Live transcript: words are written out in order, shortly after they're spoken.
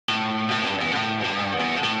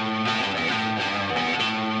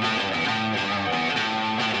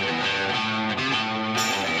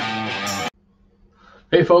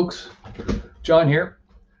Hey folks, John here.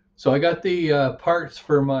 So I got the parts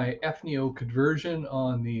for my Efneo conversion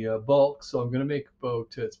on the bulk. So I'm going to make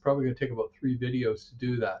it's probably going to take about 3 videos to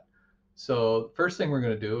do that. So the first thing we're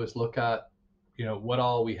going to do is look at, what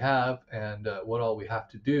all we have and what all we have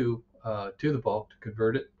to do to the bulk to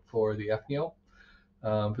convert it for the Efneo.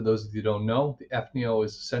 For those of you who don't know, the Efneo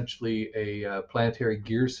is essentially a planetary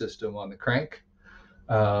gear system on the crank.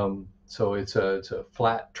 So it's a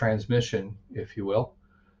flat transmission, if you will.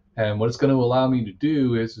 And what it's going to allow me to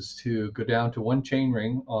do is to go down to one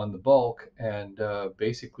chainring on the bulk, and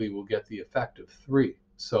basically we'll get the effect of 3.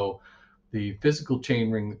 So the physical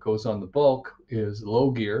chainring that goes on the bulk is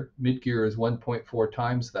low gear, mid gear is 1.4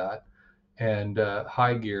 times that, and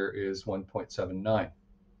high gear is 1.79.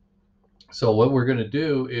 So what we're going to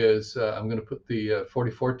do is I'm going to put the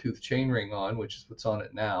 44 tooth chainring on, which is what's on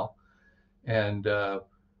it now, and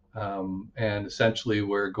essentially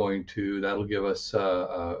we're going to, that'll give us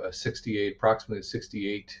approximately a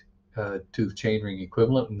 68 tooth chainring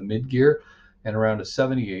equivalent in the mid gear, and around a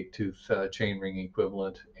 78 tooth chainring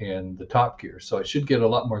equivalent in the top gear. So I should get a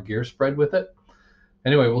lot more gear spread with it.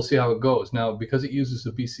 Anyway, we'll see how it goes. Now, because it uses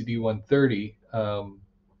a BCD 130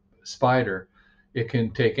 spider, it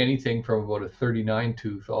can take anything from about a 39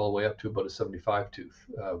 tooth all the way up to about a 75 tooth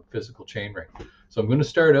physical chainring. So I'm going to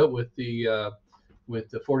start out with the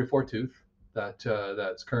 44 tooth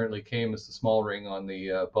that's currently came as the small ring on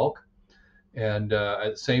the bulk, and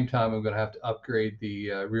at the same time I'm going to have to upgrade the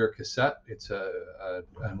rear cassette. It's an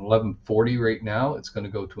 1140 right now. It's going to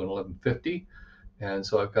go to an 1150, and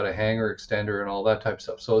so I've got a hanger extender and all that type of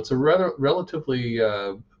stuff. So it's a relatively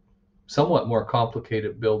somewhat more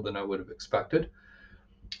complicated build than I would have expected.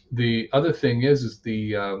 The other thing is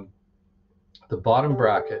the bottom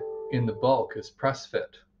bracket in the bulk is press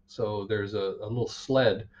fit. So there's a little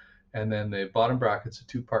sled, and then the bottom bracket's a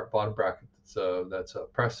 2-part bottom bracket that's a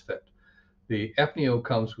press fit. The Efneo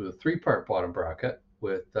comes with a 3-part bottom bracket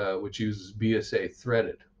with which uses BSA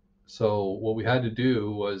threaded. So what we had to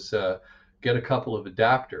do was get a couple of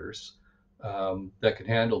adapters that can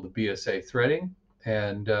handle the BSA threading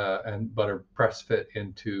but are press fit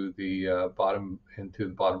into the bottom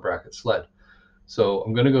bracket sled. So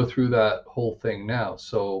I'm going to go through that whole thing now.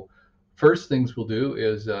 So first things we'll do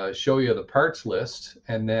is show you the parts list,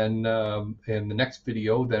 and then in the next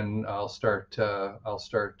video, then I'll start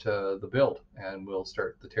the build, and we'll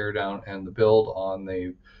start the teardown and the build on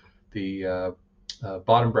the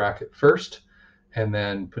bottom bracket first, and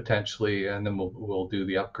then we'll do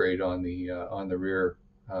the upgrade on the rear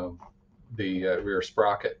rear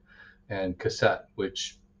sprocket and cassette,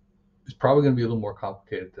 which is probably going to be a little more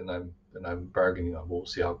complicated than I'm bargaining on. We'll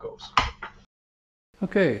see how it goes.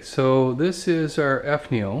 Okay, so this is our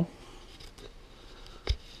Efneo.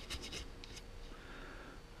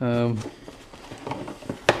 So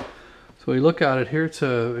we look at it here. It's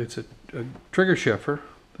a trigger shifter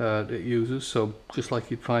that it uses. So just like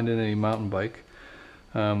you'd find in any mountain bike,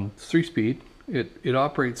 it's 3-speed. It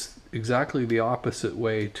operates exactly the opposite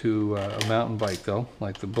way to a mountain bike, though.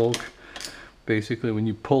 Like the bulk, basically when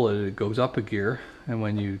you pull it, it goes up a gear, and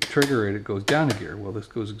when you trigger it, it goes down a gear. Well, this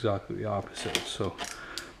goes exactly the opposite. So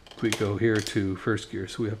we go here to first gear,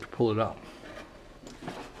 so we have to pull it up.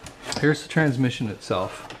 Here's the transmission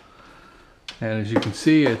itself, and as you can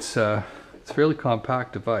see, it's a fairly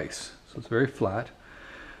compact device. So it's very flat.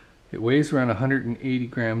 It weighs around 180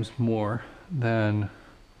 grams more than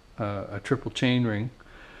a triple chain ring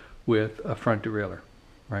with a front derailleur,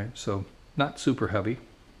 right? So not super heavy.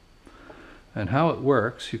 And how it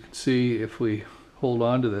works, you can see if we hold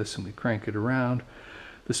on to this and we crank it around,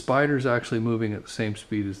 the spider is actually moving at the same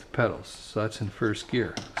speed as the pedals. So that's in first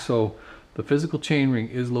gear. So the physical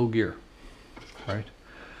chainring is low gear, right?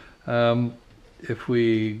 If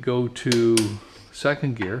we go to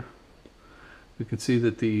second gear, we can see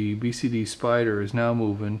that the BCD spider is now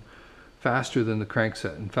moving faster than the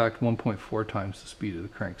crankset. In fact, 1.4 times the speed of the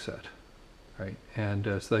crankset, right? And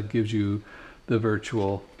so that gives you the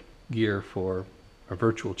virtual gear for a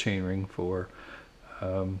virtual chainring for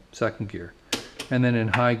second gear. And then in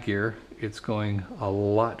high gear, it's going a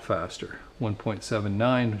lot faster,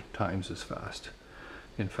 1.79 times as fast,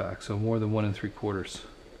 in fact, so more than 1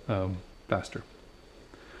 3/4 faster.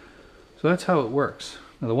 So that's how it works.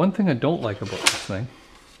 Now, the one thing I don't like about this thing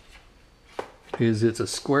is it's a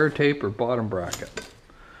square taper bottom bracket,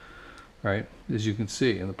 right, as you can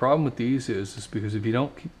see. And the problem with these is because if you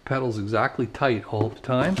don't keep the pedals exactly tight all the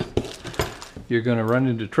time, you're going to run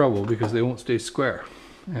into trouble because they won't stay square.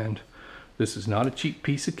 And this is not a cheap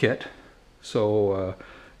piece of kit, so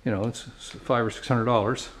it's $500 or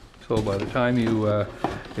 $600. So by the time you,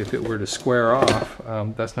 if it were to square off,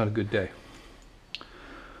 that's not a good day.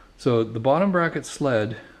 So the bottom bracket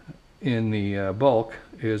sled in the bulk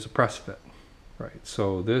is a press fit, right?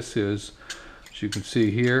 So this is, as you can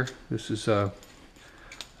see here, this is a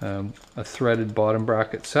threaded bottom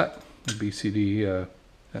bracket set, a BCD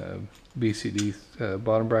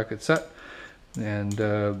bottom bracket set, and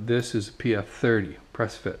this is a PF30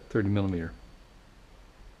 press fit, 30 millimeter.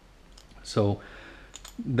 So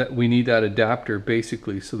that we need that adapter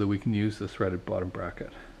basically so that we can use the threaded bottom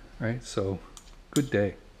bracket, right? So good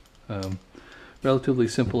day. Relatively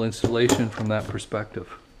simple installation from that perspective.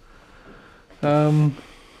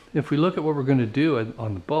 If we look at what we're going to do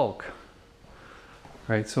on the bulk,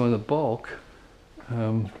 right? So in the bulk,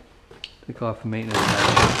 take off the maintenance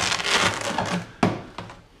hatch.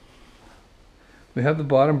 We have the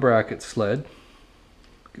bottom bracket sled.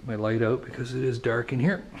 Get my light out because it is dark in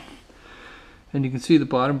here. And you can see the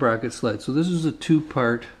bottom bracket sled. So this is a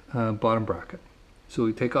two-part bottom bracket. So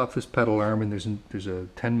we take off this pedal arm, and there's a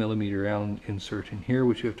 10 millimeter Allen insert in here,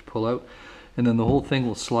 which you have to pull out, and then the whole thing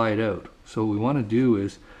will slide out. So what we want to do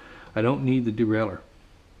is, I don't need the derailleur.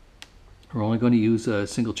 We're only going to use a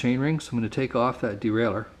single chain ring, so I'm going to take off that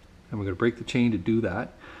derailleur, and we're going to break the chain to do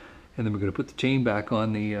that, and then we're going to put the chain back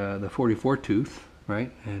on the 44 tooth, right,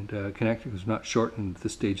 and connect it because it's not shortened at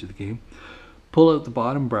this stage of the game. Pull out the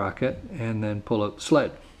bottom bracket, and then pull out the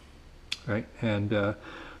sled, right, and the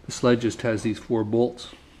sled just has these 4 bolts,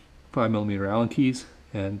 5 millimeter Allen keys,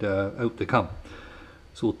 and out they come.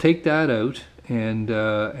 So we'll take that out, and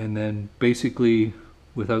then basically,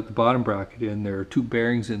 without the bottom bracket in, there are 2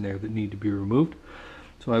 bearings in there that need to be removed.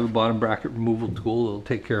 So I have a bottom bracket removal tool that'll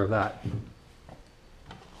take care of that.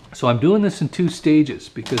 So I'm doing this in 2 stages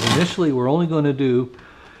because initially we're only going to do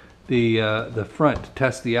the front to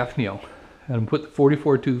test the Efneo, and put the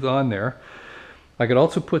 44 tooth on there. I could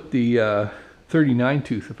also put the 39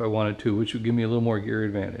 tooth if I wanted to, which would give me a little more gear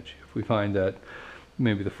advantage if we find that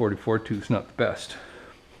maybe the 44 tooth is not the best,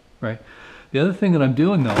 right? The other thing that I'm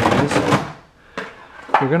doing though is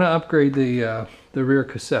we're going to upgrade the rear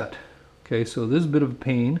cassette. Okay, so this is a bit of a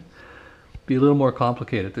pain, be a little more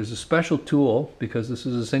complicated. There's a special tool because this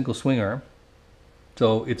is a single swing arm,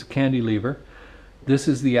 so it's a cantilever. This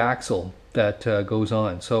is the axle that goes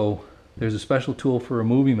on. So there's a special tool for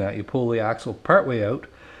removing that. You pull the axle partway out,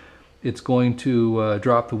 it's going to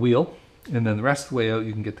drop the wheel, and then the rest of the way out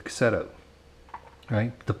you can get the cassette out.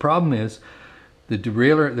 Right? The problem is the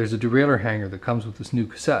derailleur. There's a derailleur hanger that comes with this new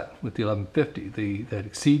cassette with the 1150 that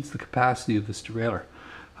exceeds the capacity of this derailleur.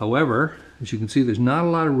 However, as you can see, there's not a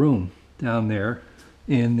lot of room down there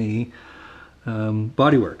in the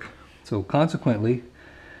bodywork. So consequently,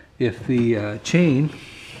 if the chain,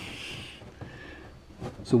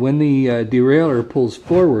 so when the derailleur pulls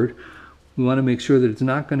forward, we want to make sure that it's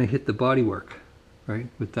not going to hit the bodywork, right,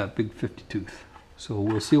 with that big 50 tooth. So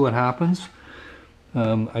we'll see what happens.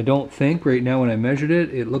 I don't think right now when I measured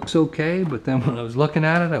it, it looks okay, but then when I was looking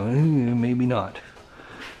at it, I went, maybe not.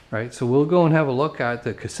 Right, so we'll go and have a look at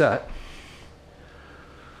the cassette.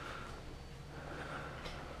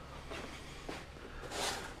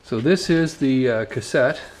 So this is the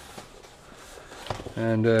cassette,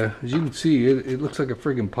 and as you can see, it looks like a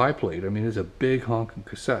friggin' pie plate. I mean, it's a big honking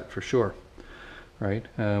cassette for sure, right?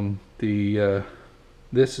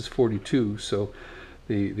 This is 42, so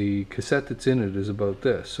the cassette that's in it is about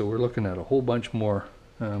this. So we're looking at a whole bunch more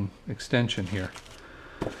extension here.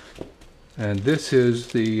 And this is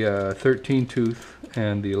the 13 tooth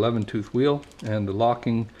and the 11 tooth wheel and the lock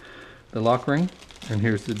ring, and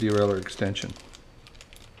here's the derailleur extension.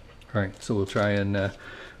 All right, so we'll try and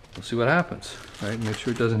we'll see what happens. Right, make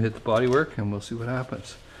sure it doesn't hit the bodywork, and we'll see what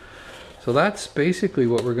happens. So that's basically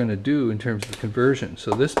what we're going to do in terms of the conversion.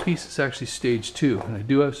 So this piece is actually stage 2, and I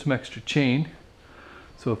do have some extra chain.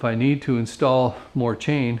 So if I need to install more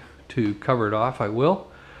chain to cover it off, I will.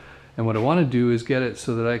 And what I want to do is get it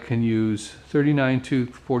so that I can use 39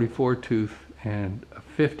 tooth, 44 tooth, and a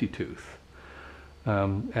 50 tooth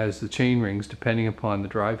as the chain rings, depending upon the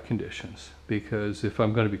drive conditions. Because if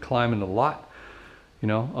I'm going to be climbing a lot, you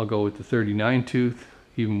know, I'll go with the 39 tooth,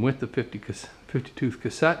 even with the 50 tooth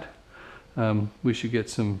cassette. We should get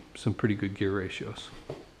some pretty good gear ratios.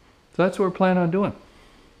 So that's what we're planning on doing.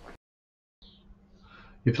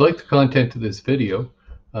 If you like the content of this video,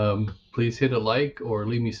 please hit a like or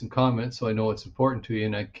leave me some comments so I know it's important to you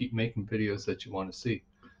and I keep making videos that you want to see.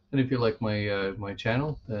 And if you like my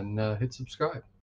channel, then hit subscribe.